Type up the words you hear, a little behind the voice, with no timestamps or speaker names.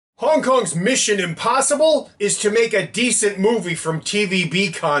Hong Kong's mission impossible is to make a decent movie from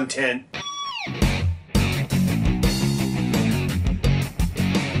TVB content.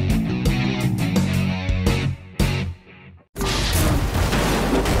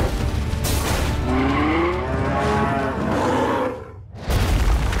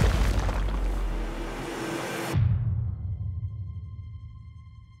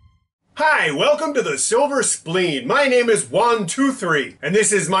 Hi, welcome to the Silver Spleen. My name is Juan23, and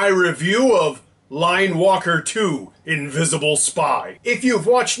this is my review of Line Walker 2, Invisible Spy. If you've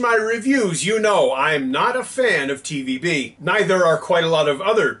watched my reviews, you know I'm not a fan of TVB. Neither are quite a lot of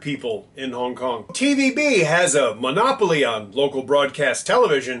other people in Hong Kong. TVB has a monopoly on local broadcast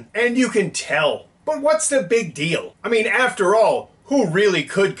television, and you can tell. But what's the big deal? I mean, after all, who really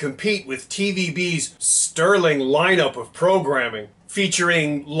could compete with TVB's sterling lineup of programming,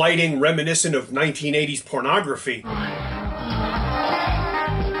 featuring lighting reminiscent of 1980s pornography,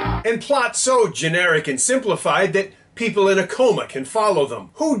 and plot so generic and simplified that people in a coma can follow them?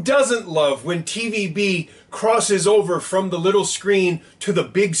 Who doesn't love when TVB crosses over from the little screen to the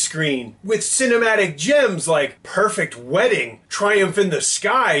big screen with cinematic gems like Perfect Wedding, Triumph in the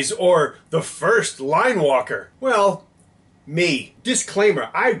Skies, or The First Line Walker? Well, me. Disclaimer,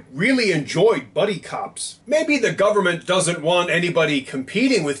 I really enjoyed buddy cops. Maybe the government doesn't want anybody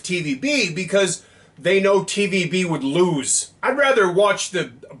competing with TVB because they know TVB would lose. I'd rather watch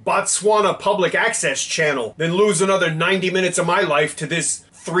the Botswana Public Access Channel than lose another 90 minutes of my life to this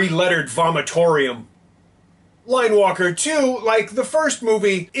three-lettered vomitorium. Line Walker 2, like the first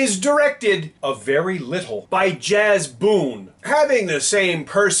movie, is directed a very little by Jazz Boone. Having the same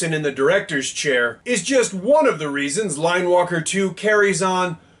person in the director's chair is just one of the reasons Line Walker 2 carries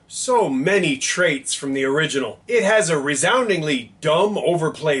on so many traits from the original. It has a resoundingly dumb,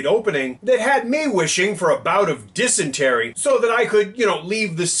 overplayed opening that had me wishing for a bout of dysentery so that I could,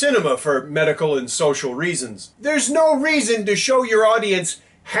 leave the cinema for medical and social reasons. There's no reason to show your audience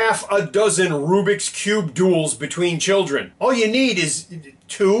half a dozen Rubik's Cube duels between children. All you need is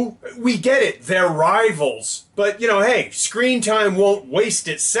two. We get it, they're rivals. But, hey, screen time won't waste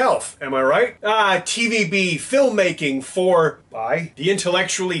itself, am I right? TVB filmmaking by the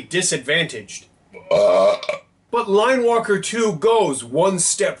intellectually disadvantaged. But Line Walker 2 goes one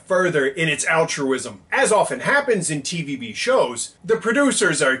step further in its altruism. As often happens in TVB shows, the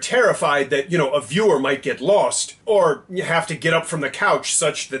producers are terrified that, a viewer might get lost, or you have to get up from the couch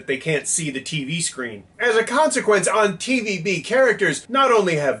such that they can't see the TV screen. As a consequence, on TVB, characters not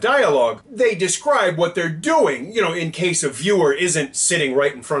only have dialogue, they describe what they're doing, in case a viewer isn't sitting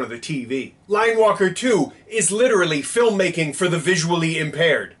right in front of the TV. Line Walker 2 is literally filmmaking for the visually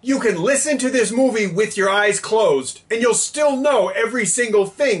impaired. You can listen to this movie with your eyes closed, and you'll still know every single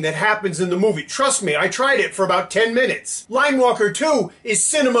thing that happens in the movie. Trust me, I tried it for about 10 minutes. Line Walker 2 is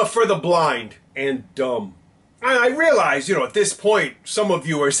cinema for the blind and dumb. I realize, at this point, some of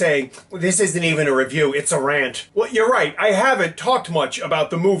you are saying, well, this isn't even a review, it's a rant. Well, you're right, I haven't talked much about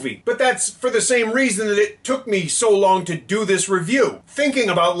the movie, but that's for the same reason that it took me so long to do this review. Thinking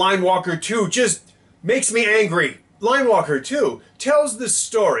about Line Walker 2 just makes me angry. Line Walker 2 tells the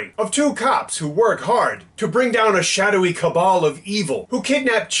story of two cops who work hard to bring down a shadowy cabal of evil who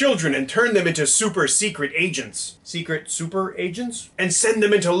kidnap children and turn them into super-secret agents. Secret super agents? And send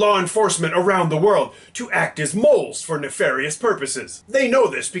them into law enforcement around the world to act as moles for nefarious purposes. They know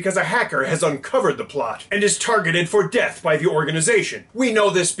this because a hacker has uncovered the plot and is targeted for death by the organization. We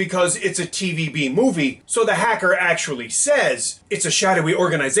know this because it's a TVB movie, so the hacker actually says it's a shadowy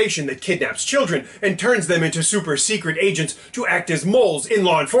organization that kidnaps children and turns them into super-secret agents to act as moles in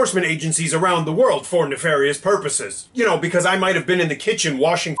law enforcement agencies around the world for nefarious purposes. Because I might have been in the kitchen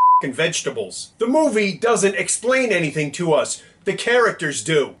washing vegetables. The movie doesn't explain anything to us. The characters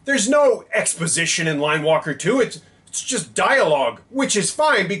do. There's no exposition in Line Walker 2. It's just dialogue, which is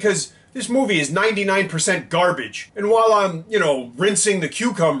fine because this movie is 99% garbage. And while I'm, rinsing the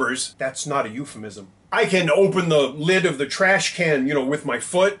cucumbers, that's not a euphemism, I can open the lid of the trash can, with my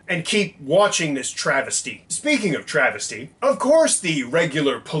foot and keep watching this travesty. Speaking of travesty, of course the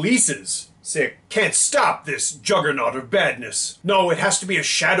regular polices can't stop this juggernaut of badness. No, it has to be a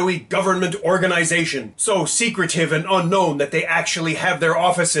shadowy government organization, so secretive and unknown that they actually have their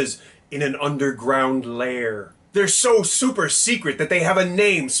offices in an underground lair. They're so super secret that they have a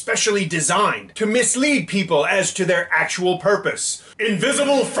name specially designed to mislead people as to their actual purpose.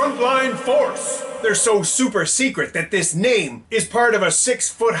 Invisible Frontline Force! They're so super secret that this name is part of a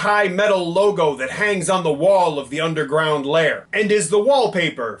 6-foot-high metal logo that hangs on the wall of the underground lair, and is the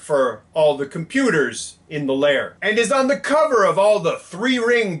wallpaper for all the computers in the lair, and is on the cover of all the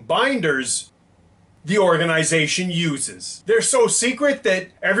 3-ring binders the organization uses. They're so secret that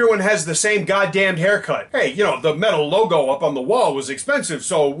everyone has the same goddamned haircut. Hey, you know, the metal logo up on the wall was expensive,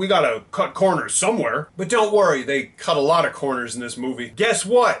 so we gotta cut corners somewhere. But don't worry, they cut a lot of corners in this movie. Guess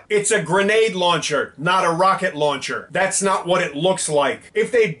what? It's a grenade launcher, not a rocket launcher. That's not what it looks like.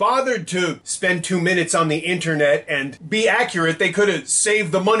 If they'd bothered to spend 2 minutes on the internet and be accurate, they could have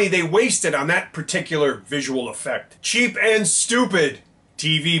saved the money they wasted on that particular visual effect. Cheap and stupid.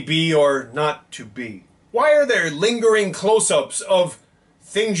 TVB or not to be. Why are there lingering close-ups of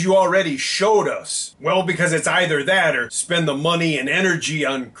things you already showed us? Well, because it's either that or spend the money and energy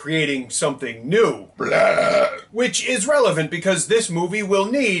on creating something new. Blah. Which is relevant because this movie will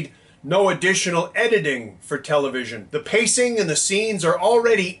need no additional editing for television. The pacing and the scenes are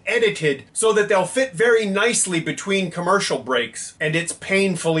already edited so that they'll fit very nicely between commercial breaks, and it's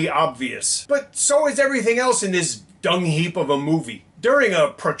painfully obvious. But so is everything else in this dung heap of a movie. During a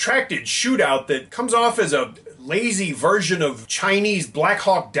protracted shootout that comes off as a lazy version of Chinese Black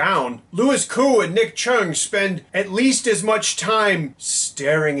Hawk Down, Louis Koo and Nick Chung spend at least as much time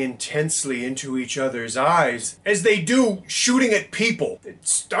staring intensely into each other's eyes as they do shooting at people. It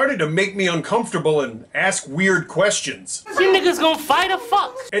started to make me uncomfortable and ask weird questions. You niggas gonna fight or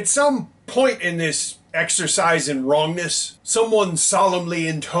fuck? At some point in this exercise in wrongness, someone solemnly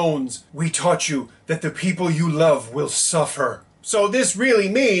intones, "We taught you that the people you love will suffer." So this really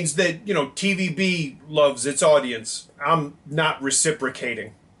means that, you know, TVB loves its audience. I'm not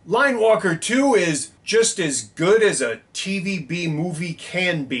reciprocating. Line Walker 2 is just as good as a TVB movie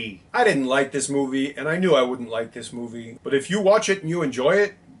can be. I didn't like this movie, and I knew I wouldn't like this movie. But if you watch it and you enjoy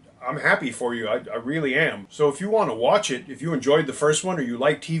it, I'm happy for you. I really am. So if you want to watch it, if you enjoyed the first one or you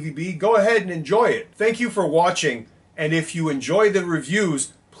like TVB, go ahead and enjoy it. Thank you for watching. And if you enjoy the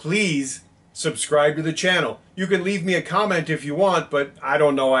reviews, please subscribe to the channel. You can leave me a comment if you want, but I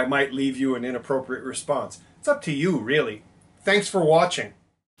don't know, I might leave you an inappropriate response. It's up to you, really. Thanks for watching.